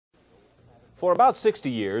For about 60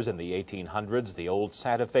 years in the 1800s, the old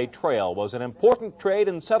Santa Fe Trail was an important trade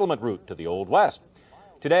and settlement route to the Old West.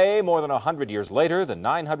 Today, more than 100 years later, the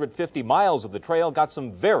 950 miles of the trail got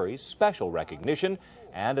some very special recognition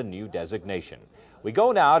and a new designation. We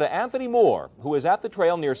go now to Anthony Moor, who is at the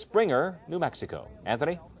trail near Springer, New Mexico.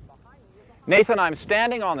 Anthony? Nathan, I'm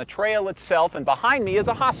standing on the trail itself, and behind me is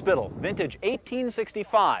a hospital, vintage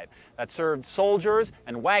 1865, that served soldiers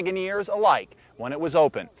and wagoneers alike when it was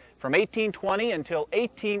open. From 1820 until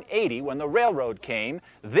 1880, when the railroad came,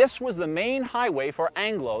 this was the main highway for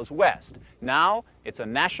Anglos west. Now, it's a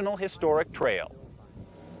National Historic Trail.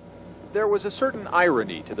 There was a certain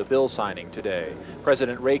irony to the bill signing today.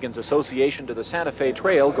 President Reagan's association to the Santa Fe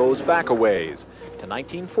Trail goes back a ways, to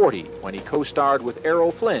 1940, when he co-starred with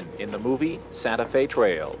Errol Flynn in the movie Santa Fe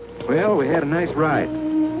Trail. Well, we had a nice ride,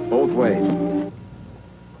 both ways.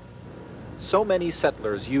 So many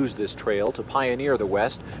settlers used this trail to pioneer the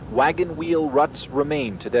West, wagon wheel ruts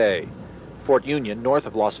remain today. Fort Union, north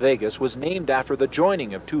of Las Vegas, was named after the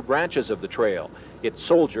joining of two branches of the trail. Its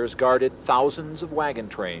soldiers guarded thousands of wagon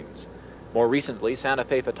trains. More recently, Santa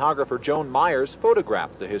Fe photographer Joan Myers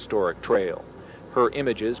photographed the historic trail. Her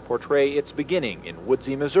images portray its beginning in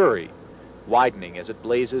woodsy Missouri, widening as it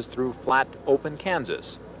blazes through flat, open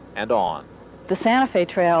Kansas, and on. The Santa Fe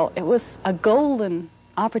Trail, it was a golden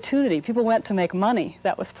opportunity. People went to make money.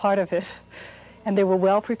 That was part of it. And they were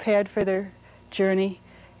well prepared for their journey.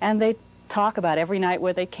 And they talk about every night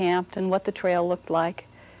where they camped and what the trail looked like.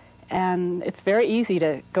 And it's very easy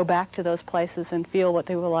to go back to those places and feel what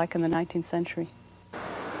they were like in the 19th century.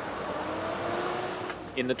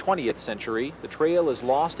 In the 20th century, the trail is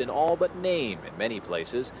lost in all but name in many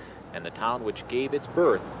places, and the town which gave its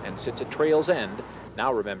birth and sits at trail's end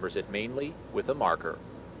now remembers it mainly with a marker.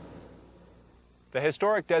 The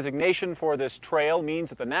historic designation for this trail means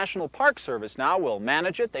that the National Park Service now will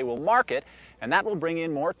manage it, they will mark it, and that will bring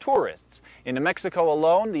in more tourists. In New Mexico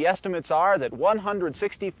alone, the estimates are that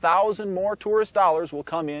 160,000 more tourist dollars will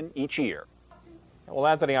come in each year. Well,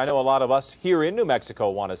 Anthony, I know a lot of us here in New Mexico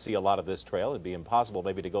want to see a lot of this trail. It'd be impossible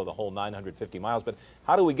maybe to go the whole 950 miles, but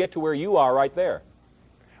how do we get to where you are right there?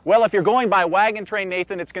 Well, if you're going by wagon train,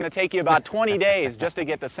 Nathan, it's going to take you about 20 days just to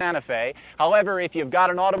get to Santa Fe. However, if you've got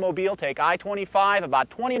an automobile, take I-25 about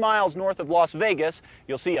 20 miles north of Las Vegas.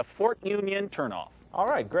 You'll see a Fort Union turnoff. All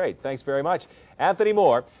right, great. Thanks very much. Anthony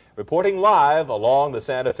Moore, reporting live along the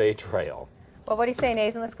Santa Fe Trail. Well, what do you say,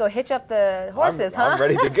 Nathan? Let's go hitch up the horses, huh? I'm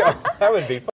ready to go. That would be fun.